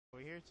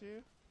over here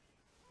too?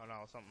 Oh no,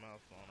 something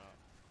else going up.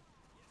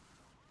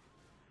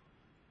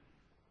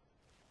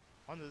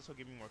 I wonder this will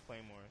give me more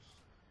claymores.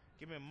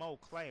 Give me more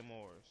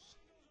claymores.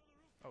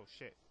 Oh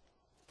shit.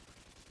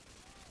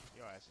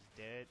 Your ass is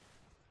dead.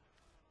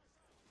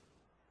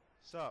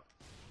 Sup?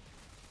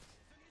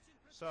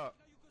 Sup?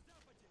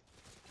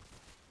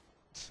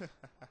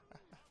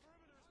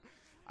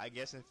 I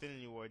guess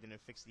Infinity War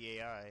didn't fix the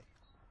AI.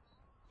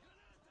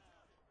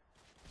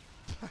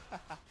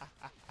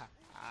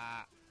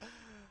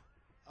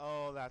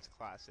 Oh, that's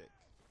classic.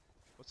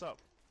 What's up?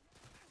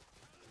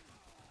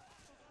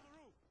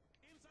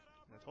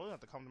 I told you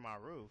not to come to my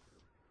roof.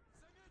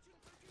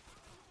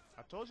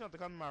 I told you not to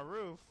come to my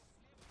roof.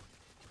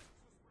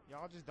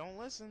 Y'all just don't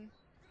listen.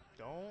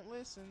 Don't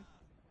listen.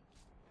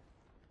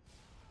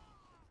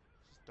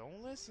 Just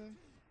don't listen.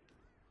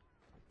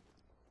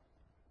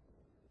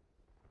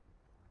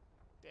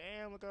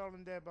 Damn, look at all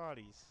them dead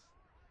bodies.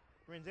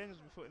 Renzen's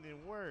been putting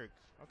in work.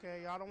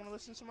 Okay, y'all don't want to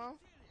listen some more?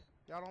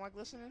 Y'all don't like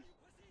listening?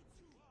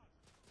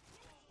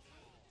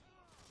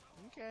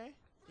 Okay,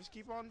 just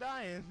keep on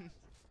dying.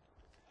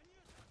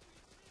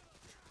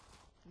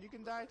 You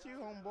can die too,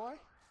 homeboy.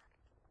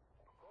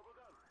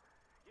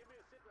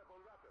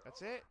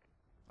 That's it?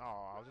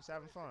 Oh, I was just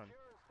having fun.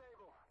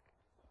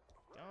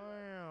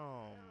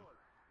 Damn.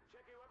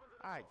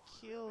 I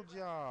killed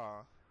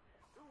y'all.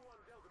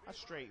 I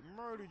straight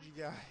murdered you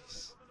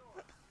guys.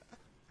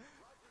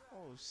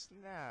 Oh,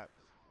 snap.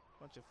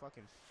 Bunch of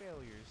fucking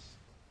failures.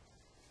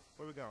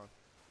 Where we going?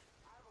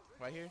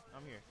 Right here?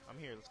 I'm here. I'm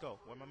here. Let's go.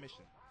 Where's my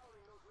mission?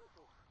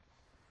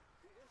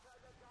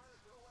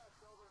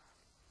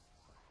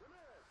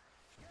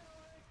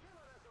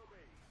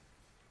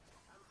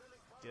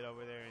 Get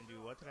over there and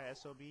do what to that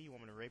SOB? You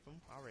want me to rape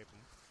him? I'll rape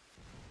him.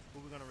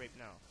 Who we gonna rape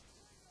now?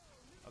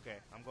 Okay,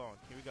 I'm going.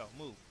 Here we go.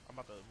 Move. I'm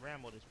about to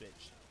RAMBO this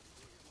bitch.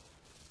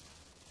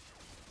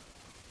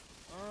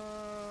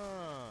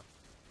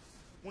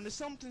 When there's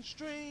something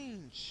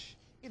strange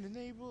in the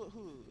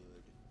neighborhood,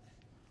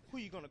 who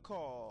you gonna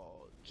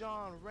call?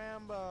 John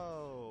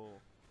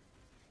Rambo.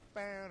 I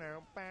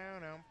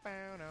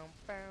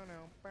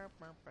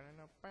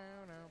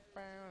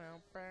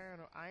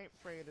ain't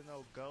afraid of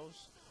no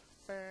ghosts.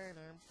 I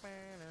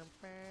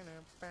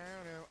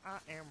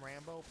am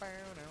Rambo.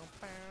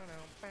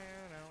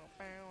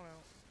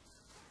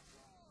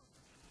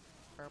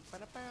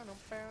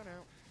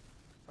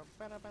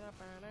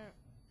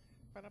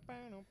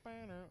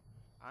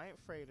 I ain't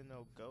afraid of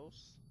no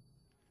ghosts.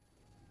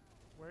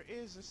 Where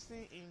is this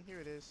thing? Here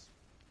it is.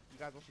 You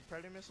guys want some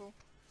predator missile?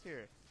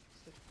 Here.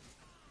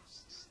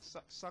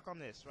 Suck on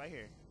this right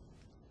here.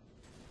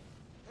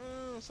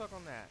 Suck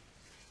on that.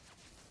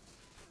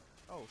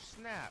 Oh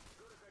snap!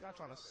 Y'all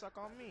trying to suck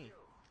on me?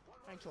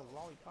 I ain't your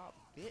lollipop,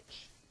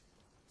 bitch.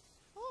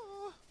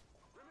 Oh.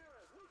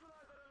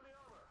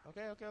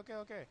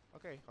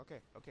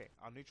 Okay.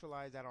 I'll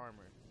neutralize that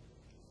armor.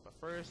 But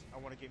first, I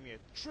want to get me a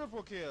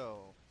triple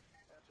kill.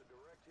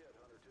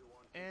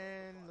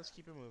 And let's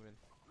keep it moving.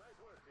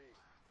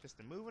 Just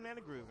a moving and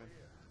a grooving.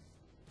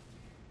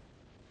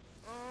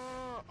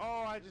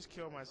 Oh, I just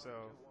killed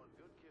myself.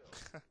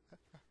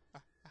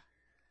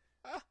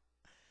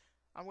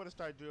 I'm gonna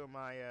start doing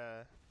my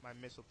my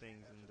missile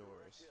things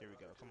indoors. Here we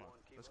go. Come on,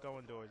 let's go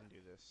indoors and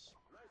do this.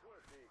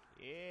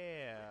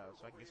 Yeah,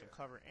 so I can get some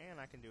cover and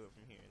I can do it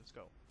from here. Let's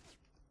go.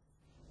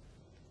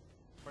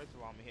 First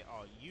of all, I'm gonna hit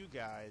all you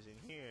guys in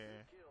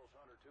here.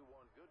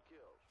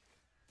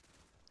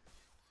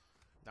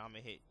 Now I'm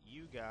gonna hit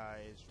you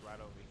guys right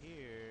over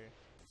here.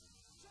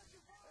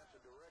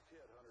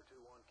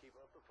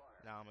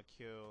 Now I'm gonna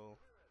kill.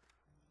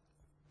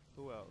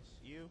 Who else?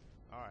 You?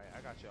 Alright,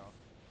 I got y'all.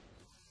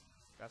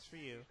 That's for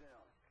you.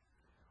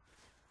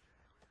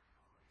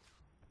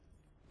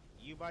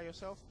 You by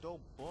yourself, dope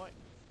boy?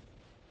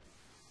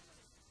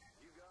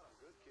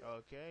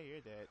 Okay,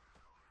 you're dead.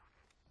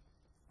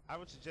 I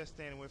would suggest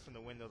staying away from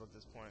the windows at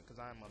this point, because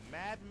I'm a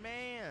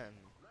madman.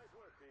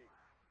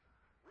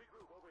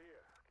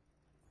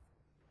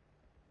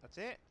 That's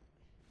it?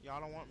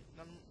 Y'all don't want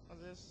none of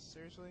this?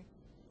 Seriously?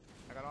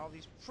 I got all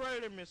these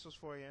predator missiles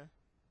for you.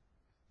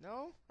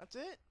 No? That's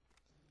it?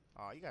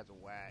 Oh, you guys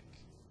are whack.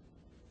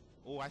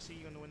 Oh, I see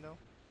you in the window.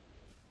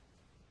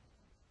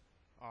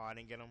 Oh, I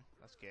didn't get him.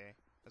 That's gay.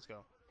 Let's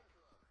go.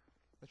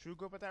 Let's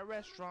regroup at that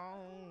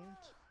restaurant.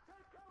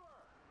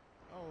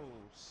 Oh,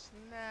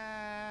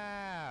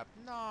 snap.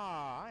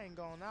 Nah, I ain't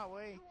going that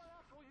way.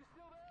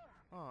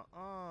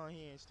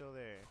 He ain't still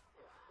there.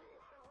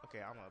 Okay,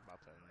 I'm about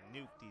to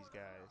nuke these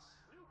guys.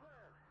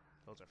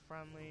 Those are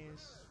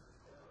friendlies.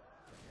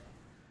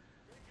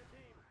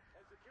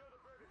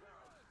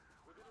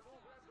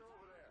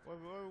 Where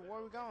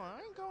are we going?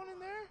 I ain't going in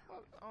there.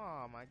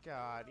 Oh my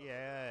god,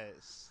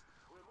 yes.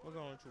 We're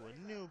going to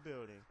a new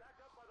building.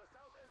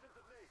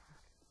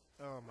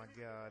 Oh my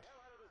god.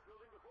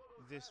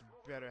 This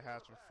better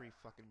have some free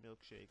fucking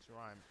milkshakes or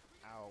I'm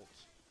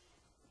out.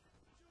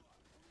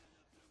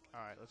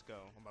 Alright, let's go.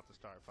 I'm about to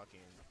start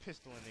fucking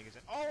pistoling niggas.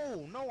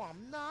 Oh, no,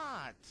 I'm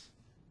not!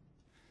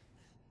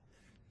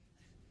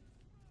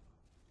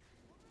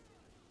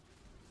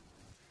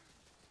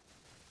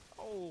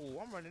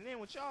 I'm running in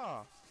with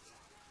y'all.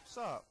 What's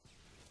up?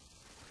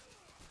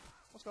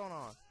 What's going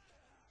on?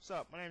 What's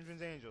up? My name's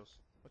Vince Angels.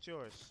 What's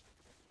yours?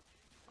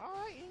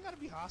 Alright, you ain't gotta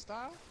be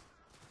hostile.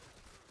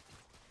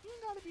 You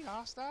ain't gotta be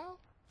hostile.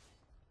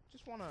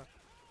 Just wanna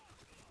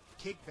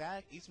kick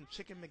back, eat some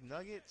chicken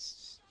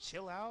McNuggets,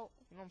 chill out.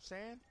 You know what I'm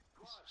saying?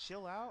 Just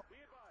chill out.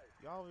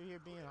 Y'all over here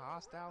being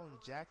hostile and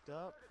jacked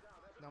up.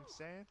 You know what I'm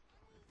saying?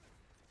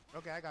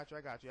 Okay, I got you.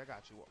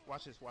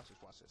 Watch this.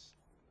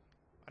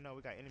 I know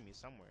we got enemies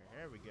somewhere.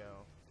 There we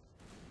go.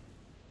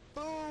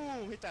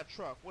 Boom! Hit that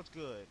truck. What's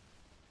good?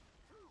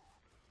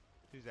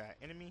 Who's that?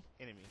 Enemy?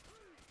 Enemy.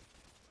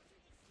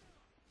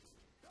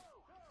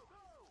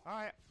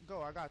 Alright,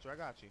 go. I got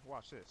you.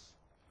 Watch this.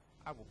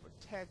 I will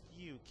protect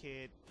you,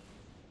 kid.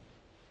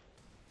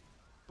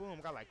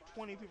 Boom, got like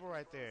 20 people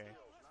right there.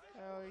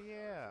 Hell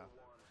yeah.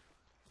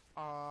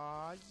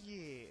 Aw,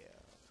 yeah.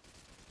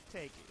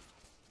 Take it.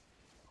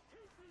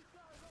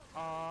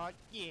 Aw,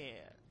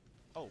 yeah.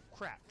 Oh,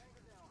 crap.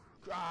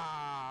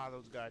 Ah,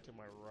 those guys to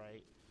my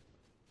right.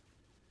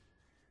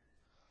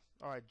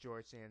 Alright,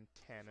 George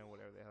Santana,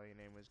 whatever the hell your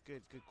name is.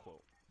 Good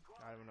quote.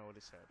 I don't know what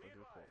it said, but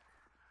good quote.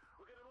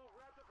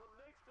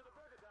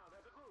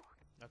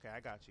 Okay, I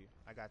got you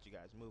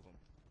guys. Move them.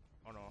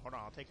 Oh no, hold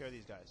on. I'll take care of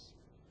these guys.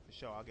 For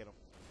sure, I'll get them.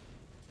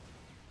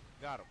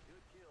 Got him.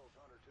 Good kills,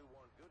 Hunter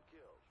 2-1. Good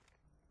kills.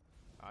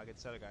 I'll get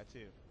this other guy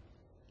too.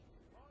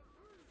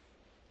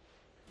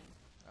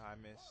 I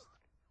missed.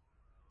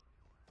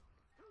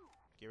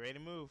 Get ready to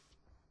move.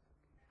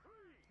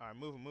 Alright,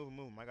 move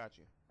him. I got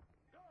you.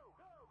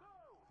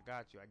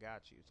 I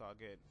got you. It's all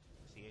good.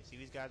 See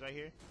these guys right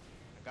here?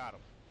 I got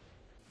them.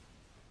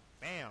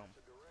 Bam.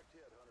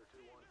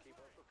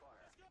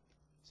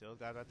 See those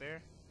guys right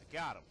there? I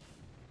got them.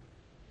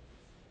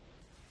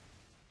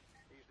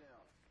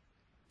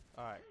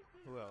 Alright,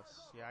 who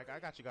else? Yeah, I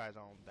got you guys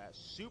on that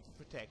super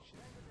protection.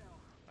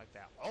 Like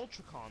that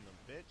ultra condom,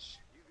 bitch.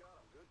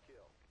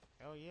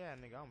 Hell yeah,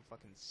 nigga, I'm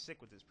fucking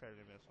sick with this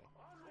predator missile.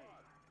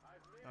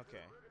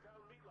 Okay.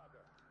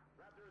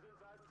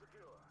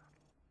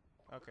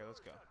 Okay, let's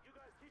go.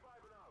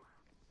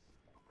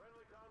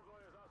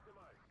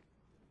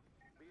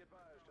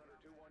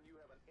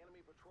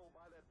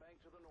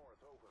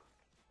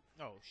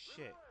 Oh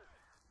shit.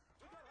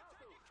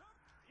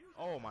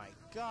 Oh my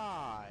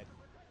god.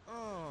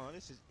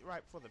 This is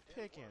right for the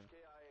picking.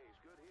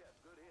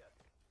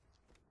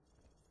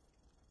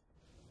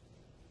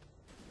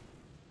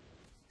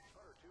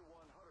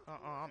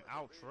 I'm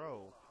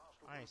outro.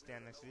 I ain't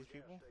standing next to these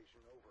people.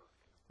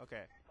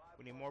 Okay,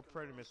 we need more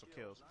predator missile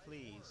kills,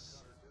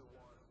 please.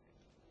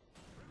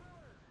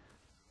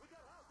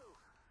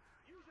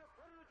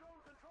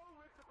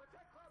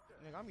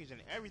 Nigga, I'm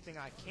using everything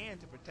I can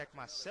to protect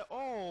myself.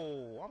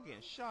 Oh, I'm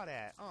getting shot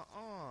at.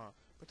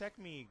 Protect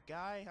me,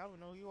 guy. I don't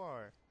know who you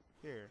are.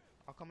 Here,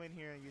 I'll come in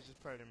here and use this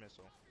predator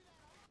missile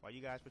while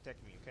you guys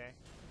protect me, okay?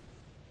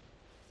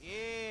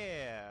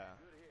 Yeah.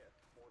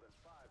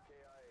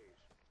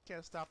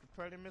 Can't stop the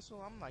predator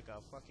missile. I'm like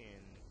a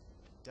fucking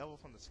devil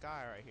from the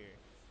sky right here.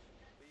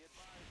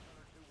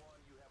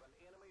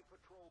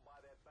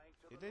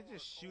 Did they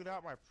just shoot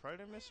out my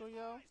predator missile,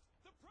 yo?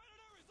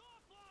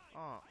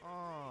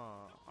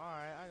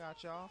 Alright, I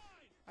got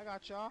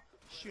y'all.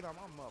 Shoot out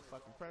my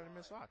motherfucking predator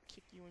missile. I'll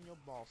kick you in your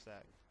ball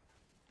sack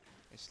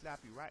and slap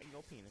you right in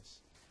your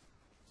penis.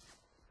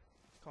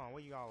 Come on,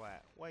 where y'all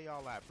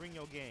at? Bring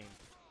your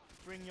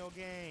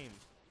game.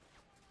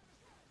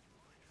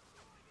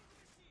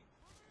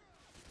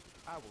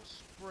 I will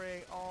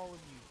spray all of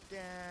you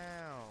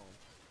down.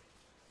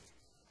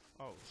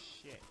 Oh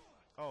shit.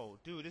 Oh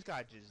dude, this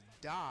guy just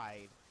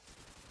died.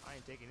 I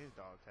ain't taking his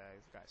dog tag.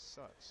 This guy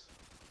sucks.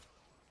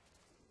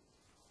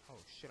 Oh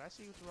shit, I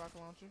see you with the rocket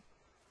launcher.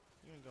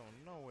 You ain't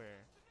going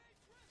nowhere.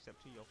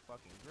 Except to your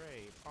fucking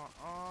grave.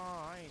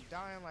 I ain't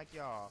dying like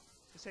y'all.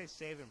 This ain't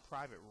saving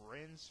Private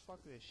Rins.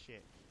 Fuck this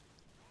shit.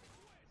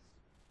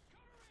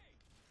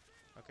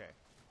 Okay.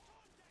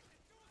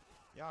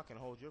 Y'all can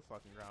hold your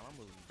fucking ground. I'm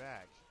moving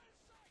back.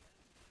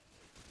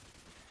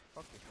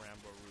 Fuck this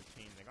Rambo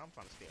routine, nigga. I'm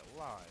trying to stay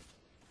alive.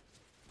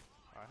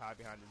 Alright, hide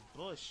behind this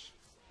bush.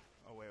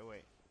 Oh,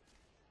 wait.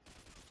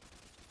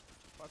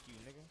 Fuck you,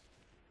 nigga.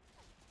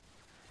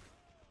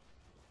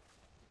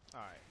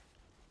 Alright.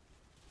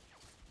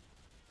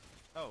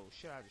 Oh,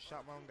 shit, I just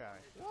shot my own guy.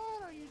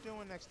 What are you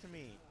doing next to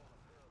me?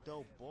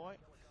 Dope boy.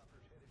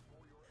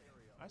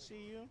 I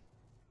see you.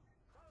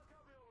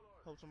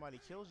 Hope somebody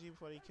kills you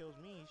before they kills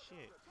me.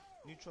 Shit.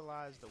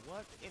 Neutralize the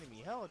what? The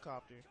enemy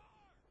helicopter.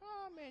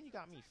 Oh man, you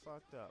got me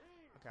fucked up.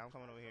 Okay, I'm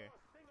coming over here.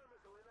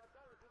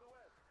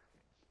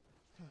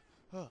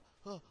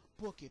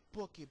 Book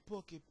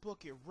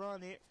it.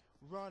 Run it.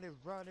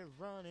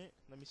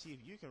 Let me see if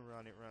you can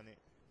run it.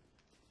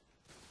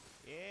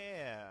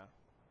 Yeah.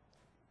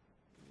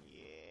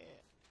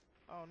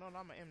 Oh no,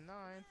 not my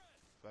M9.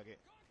 Fuck it.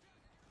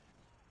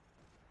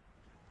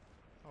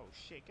 Oh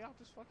shit, get out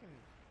this fucking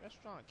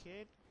restaurant,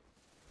 kid.